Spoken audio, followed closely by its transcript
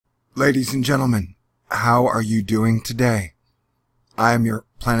Ladies and gentlemen, how are you doing today? I am your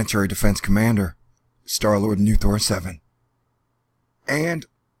planetary defense commander, Star-Lord New Thor 7. And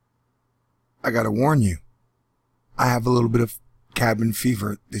I gotta warn you, I have a little bit of cabin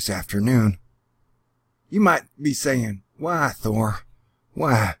fever this afternoon. You might be saying, why, Thor?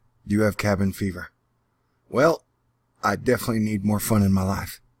 Why do you have cabin fever? Well, I definitely need more fun in my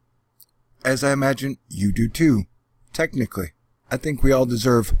life. As I imagine you do too, technically. I think we all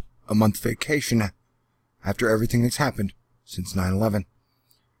deserve a month vacation after everything that's happened since 9/11.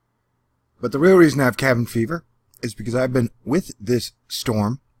 But the real reason I have cabin fever is because I've been with this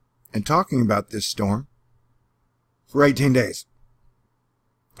storm and talking about this storm for 18 days.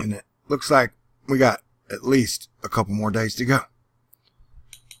 And it looks like we got at least a couple more days to go.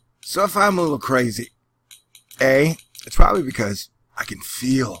 So if I'm a little crazy, it's probably because I can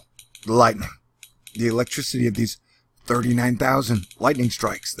feel the lightning, the electricity of these 39,000 lightning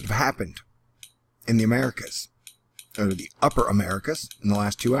strikes that have happened in the Americas, or the upper Americas, in the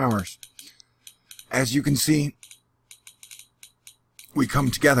last 2 hours. As you can see, we come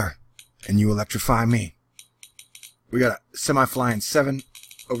together and you electrify me. We got a semi-flying 7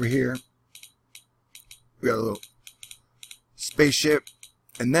 over here. We got a little spaceship,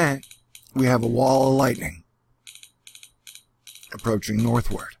 and then we have a wall of lightning approaching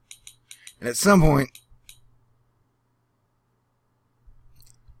northward. And at some point,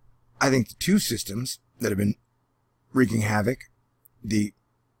 I think the two systems that have been wreaking havoc, the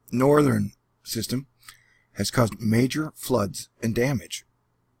northern system, has caused major floods and damage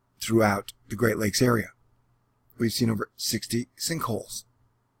throughout the Great Lakes area. We've seen over 60 sinkholes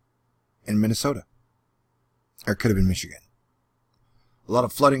in Minnesota. Or it could have been Michigan. A lot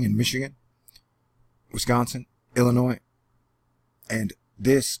of flooding in Michigan, Wisconsin, Illinois. And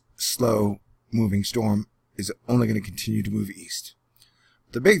this slow-moving storm is only going to continue to move east.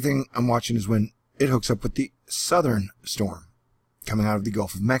 The big thing I'm watching is when it hooks up with the southern storm coming out of the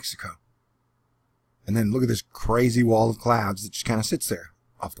Gulf of Mexico. And then look at this crazy wall of clouds that just kind of sits there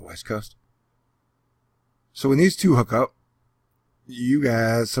off the west coast. So when these two hook up, you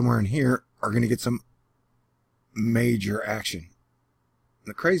guys somewhere in here are going to get some major action. And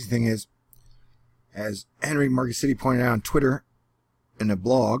the crazy thing is, as Henry Market City pointed out on Twitter in a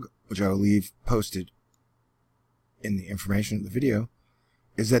blog, which I will leave posted in the information of the video,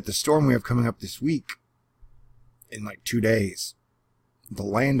 is that the storm we have coming up this week, in like 2 days, the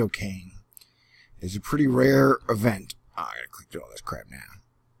Landocane, is a pretty rare event. Oh, I gotta click through all this crap now.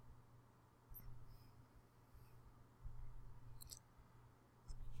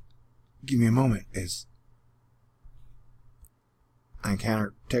 Give me a moment as I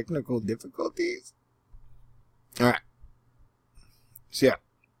encounter technical difficulties. Alright. So yeah.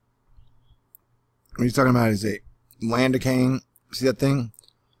 What he's talking about is a Landicane. See that thing?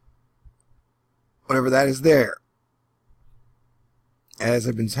 Whatever that is there. As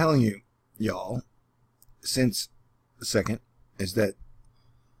I've been telling you, y'all, since the second, is that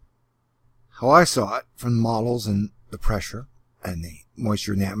how I saw it from the models and the pressure and the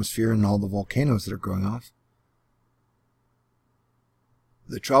moisture in the atmosphere and all the volcanoes that are going off.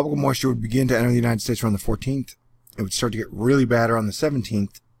 The tropical moisture would begin to enter the United States around the 14th. It would start to get really bad around the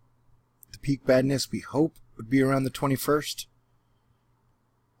 17th. The peak badness, we hope, would be around the 21st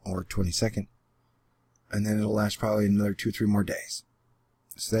or 22nd. And then it'll last probably another 2 or 3 more days.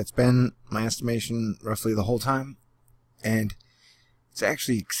 So that's been my estimation roughly the whole time. And it's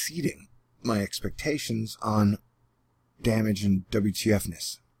actually exceeding my expectations on damage and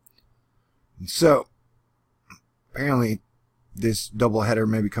WTFness. And so, apparently, this double header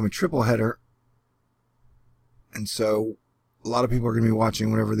may become a triple header. And so, a lot of people are going to be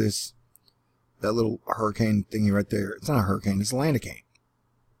watching whenever that little hurricane thingy right there. It's not a hurricane, it's a Landicane.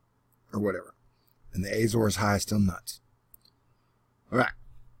 Or whatever. And the Azores high is still nuts. Alright.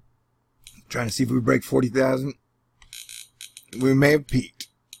 Trying to see if we break 40,000. We may have peaked.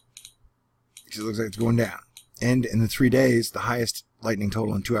 Because it looks like it's going down. And in the 3 days, the highest lightning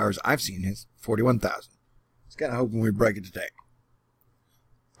total in 2 hours I've seen is 41,000. I was kind of hoping we'd break it today.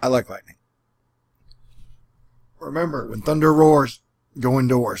 I like lightning. Remember, when thunder roars, go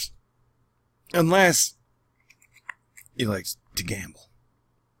indoors. Unless you like to gamble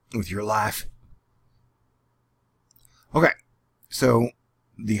with your life. Okay, so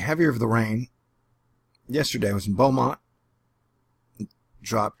the heavier of the rain yesterday was in Beaumont. It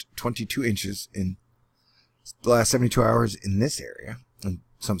dropped 22 inches in the last 72 hours in this area, in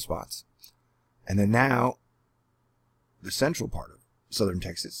some spots. And then now, the central part of southern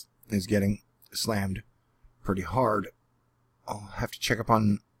Texas is getting slammed pretty hard. I'll have to check up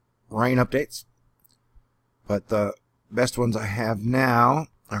on rain updates. But the best ones I have now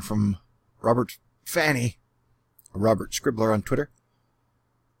are from Robert Fanny, Robert Scribbler on Twitter.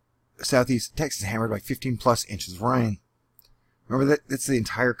 Southeast Texas hammered by 15 plus inches of rain. Remember that's the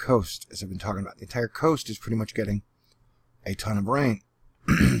entire coast, as I've been talking about. The entire coast is pretty much getting a ton of rain.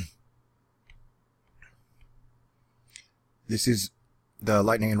 This is the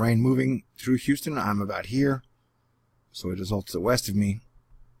lightning and rain moving through Houston. I'm about here, so it is all to the west of me.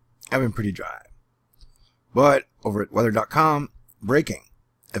 I've been pretty dry. But over at weather.com, breaking.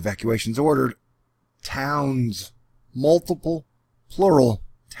 Evacuations ordered. Towns, multiple, plural,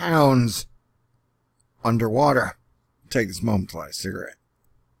 towns underwater. Take this moment to light a cigarette.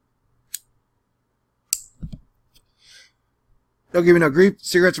 Don't give me no grief.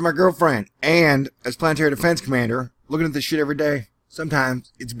 Cigarettes are my girlfriend. And as Planetary Defense Commander, looking at this shit every day,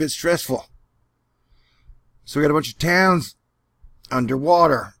 sometimes it's a bit stressful. So we got a bunch of towns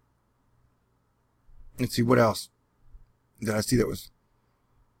underwater. Let's see, what else did I see that was...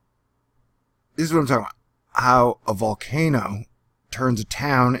 This is what I'm talking about. How a volcano turns a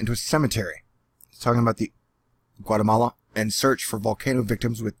town into a cemetery. It's talking about the Guatemala and search for volcano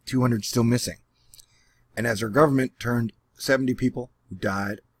victims with 200 still missing. And as our government turned 70 people who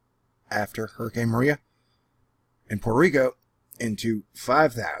died after Hurricane Maria in Puerto Rico into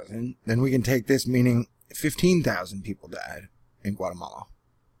 5,000, then we can take this meaning 15,000 people died in Guatemala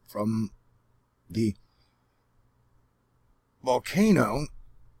from the volcano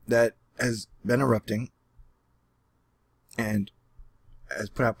that has been erupting and has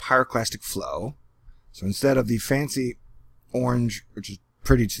put out pyroclastic flow. So instead of the fancy orange, which is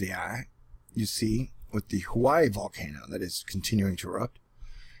pretty to the eye, you see with the Hawaii volcano that is continuing to erupt,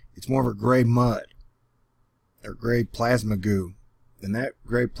 it's more of a gray mud or gray plasma goo. And that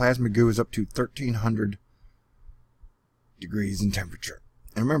gray plasma goo is up to 1,300 degrees in temperature.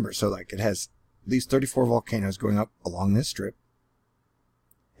 And remember, so like it has at least 34 volcanoes going up along this strip.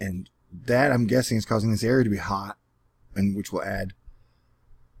 And that, I'm guessing, is causing this area to be hot, and which will add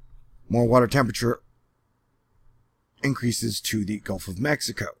more water temperature increases to the Gulf of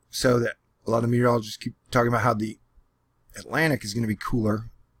Mexico. So that a lot of meteorologists keep talking about how the Atlantic is going to be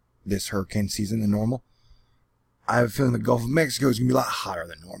cooler this hurricane season than normal. I have a feeling the Gulf of Mexico is going to be a lot hotter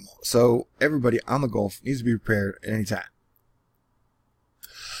than normal. So everybody on the Gulf needs to be prepared at any time.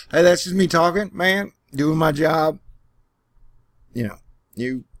 Hey, that's just me talking, man. Doing my job. You know,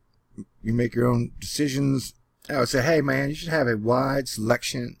 you make your own decisions. I would say, hey, man, you should have a wide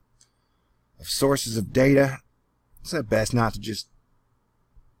selection of sources of data. It's not best not to just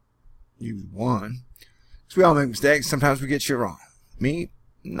use one. Because we all make mistakes. Sometimes we get shit wrong. Me,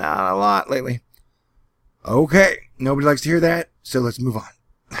 not a lot lately. Okay, nobody likes to hear that, so let's move on.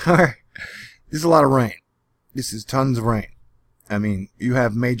 Alright, this is a lot of rain. This is tons of rain. I mean, you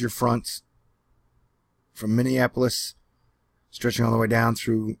have major fronts from Minneapolis stretching all the way down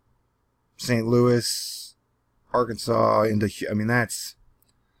through St. Louis, Arkansas, into, I mean, it's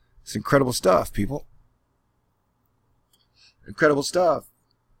incredible stuff, people. Incredible stuff.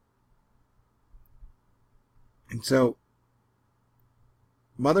 And so,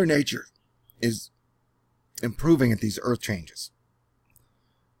 Mother Nature is improving at these earth changes.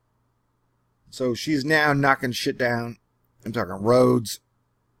 So she's now knocking shit down. I'm talking roads,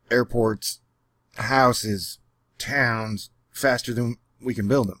 airports, houses, towns, faster than we can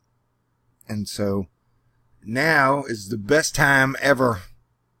build them. And so now is the best time ever,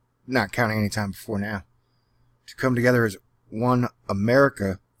 not counting any time before now, to come together as one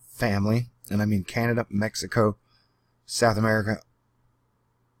America family. And I mean Canada, Mexico, South America,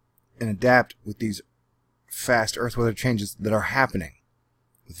 and adapt with these fast earth weather changes that are happening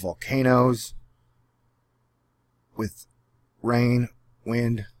with volcanoes, with rain,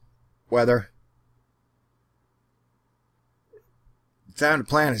 wind, weather. The time to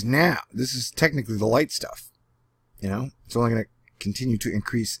plan is now. This is technically the light stuff. You know, it's only going to continue to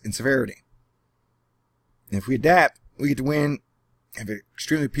increase in severity. And if we adapt, we get to win, have an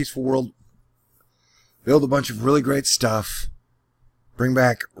extremely peaceful world, build a bunch of really great stuff, bring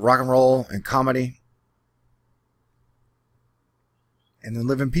back rock and roll and comedy, and then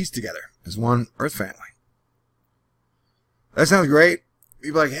live in peace together as one Earth family. That sounds great.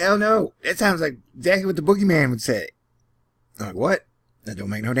 People are like, hell no. That sounds like exactly what the boogeyman would say. I'm like, what? That don't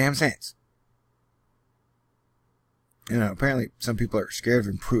make no damn sense. You know, apparently some people are scared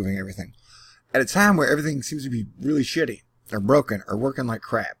of improving everything. At a time where everything seems to be really shitty, or broken, or working like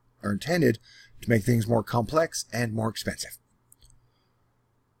crap, or intended to make things more complex and more expensive.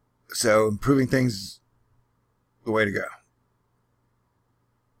 So, improving things is the way to go.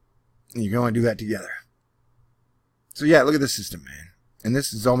 And you can only do that together. So yeah, look at this system, man. And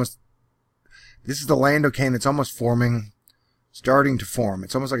this is the Landocane that's almost forming starting to form.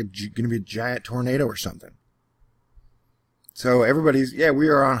 It's almost like going to be a giant tornado or something. So everybody's, we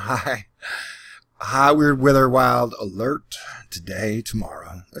are on high weird weather wild alert today,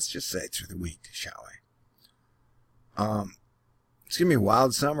 tomorrow. Let's just say through the week, shall we? It's going to be a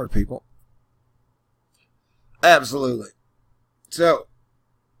wild summer, people. Absolutely. So,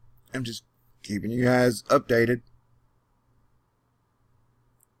 I'm just keeping you guys updated.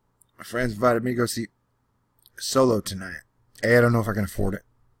 My friends invited me to go see Solo tonight. A, I don't know if I can afford it.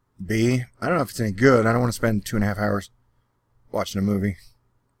 B, I don't know if it's any good. I don't want to spend 2.5 hours watching a movie,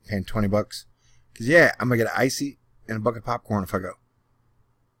 paying $20. Because, I'm going to get an icy and a bucket of popcorn if I go.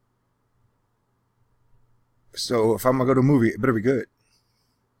 So, if I'm going to go to a movie, it better be good.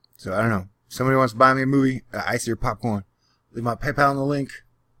 So, I don't know. If somebody wants to buy me a movie, icy or popcorn, leave my PayPal in the link.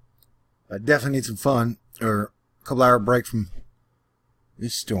 I definitely need some fun, or a couple hour break from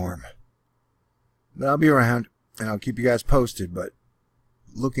this storm. But I'll be around, and I'll keep you guys posted. But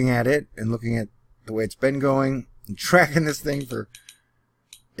looking at it, and looking at the way it's been going, and tracking this thing for,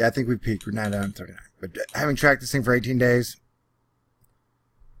 I think we peaked. We're now down to 39. But having tracked this thing for 18 days,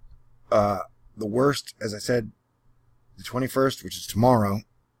 the worst, as I said, the 21st, which is tomorrow,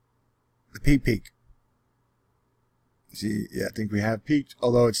 the peak. See, I think we have peaked,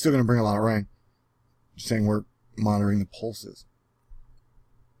 although it's still going to bring a lot of rain. Just saying we're monitoring the pulses.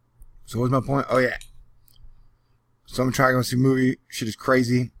 So what's my point? Oh, yeah. So I'm trying to go see a movie. Shit is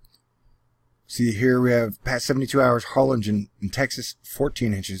crazy. See, here we have past 72 hours, Harlingen in Texas,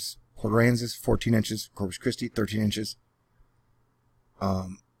 14 inches. Port Aransas, 14 inches. Corpus Christi, 13 inches.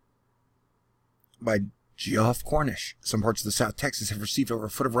 By Geoff Cornish, some parts of the South Texas have received over a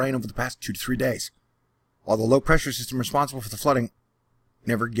foot of rain over the past 2 to 3 days. While the low-pressure system responsible for the flooding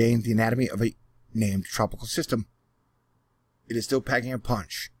never gained the anatomy of a named tropical system, it is still packing a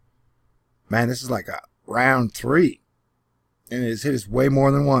punch. Man, this is like a round 3. And it has hit us way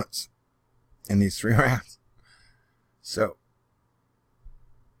more than once in these 3 rounds. So,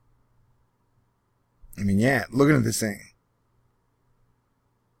 I mean, looking at this thing,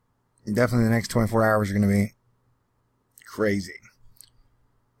 definitely the next 24 hours are going to be crazy.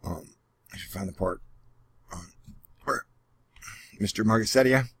 I should find the part where Mr.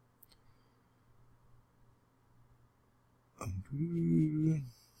 Margisetia.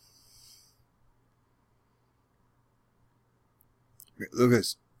 Look at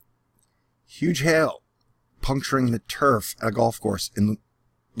this. Huge hail puncturing the turf at a golf course in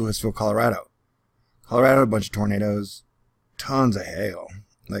Louisville, Colorado. A bunch of tornadoes, tons of hail.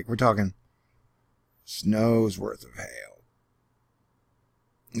 Like, we're talking snow's worth of hail.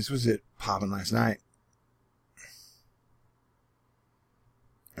 This was it popping last night.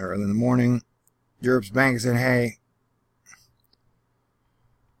 Early in the morning, Europe's bank said, hey,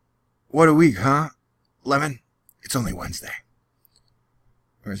 what a week, huh? Lemon, it's only Wednesday.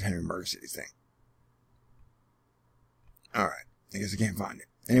 Where's Henry Mercer's thing? Alright, I guess I can't find it.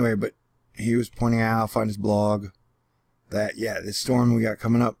 Anyway, but he was pointing out, I'll find his blog, that, this storm we got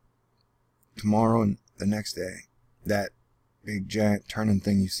coming up tomorrow and the next day, that big giant turning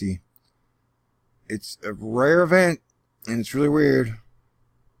thing you see, it's a rare event, and it's really weird.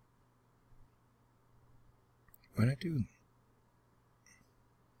 What'd I do?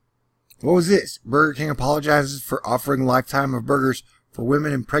 What was this? Burger King apologizes for offering lifetime of burgers for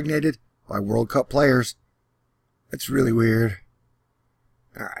women impregnated by World Cup players. That's really weird.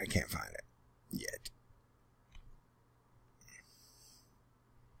 Alright, I can't find it yet.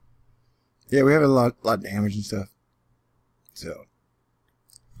 Yeah, we have a lot of damage and stuff. So.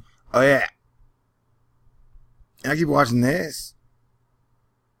 Oh, yeah. And I keep watching this.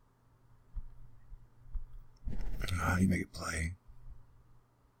 How do you make it play?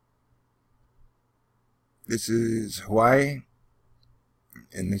 This is Hawaii.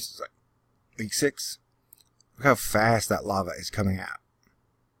 And this is like week 6. Look how fast that lava is coming out.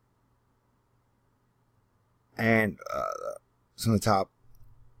 And some of the top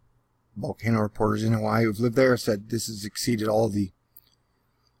volcano reporters in Hawaii who've lived there said this has exceeded all the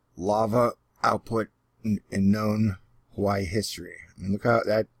lava output in known Hawaii history. I mean, look how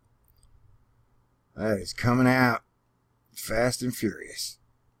that is coming out fast and furious.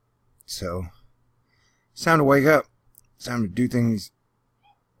 So, it's time to wake up. It's time to do things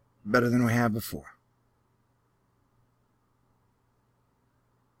better than we have before.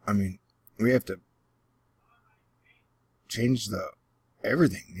 I mean, we have to change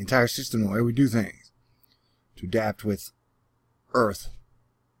everything, the entire system, the way we do things, to adapt with Earth.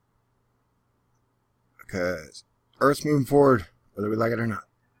 Because Earth's moving forward, whether we like it or not.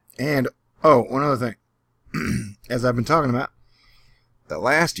 And, one other thing. As I've been talking about, that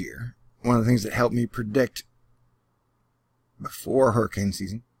last year, one of the things that helped me predict before hurricane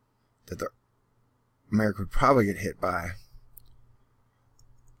season that America would probably get hit by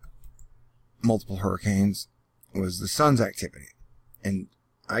multiple hurricanes was the sun's activity. And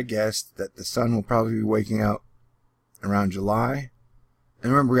I guessed that the sun will probably be waking up around July.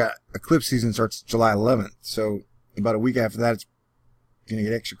 And remember, we got eclipse season starts July 11th. So about a week after that, it's going to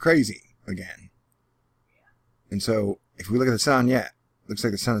get extra crazy again. And so if we look at the sun, yeah, looks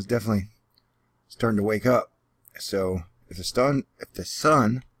like the sun is definitely starting to wake up. So if the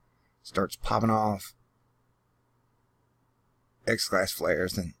sun starts popping off X-class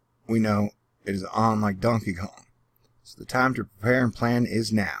flares, then we know it is on like Donkey Kong. So the time to prepare and plan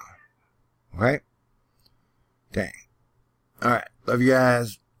is now. Okay? Dang. Alright, love you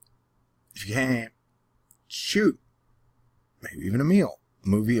guys. If you can, shoot. Maybe even a meal. A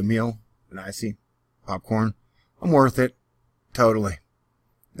movie, a meal, an icy, popcorn. I'm worth it. Totally.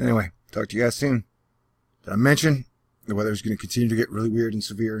 Anyway, talk to you guys soon. Did I mention the weather is going to continue to get really weird and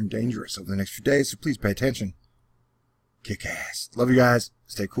severe and dangerous over the next few days, so please pay attention. Kick ass. Love you guys.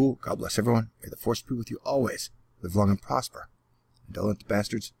 Stay cool. God bless everyone. May the force be with you always. Live long and prosper. And don't let the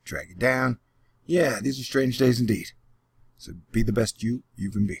bastards drag you down. Yeah, these are strange days indeed. So be the best you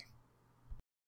can be.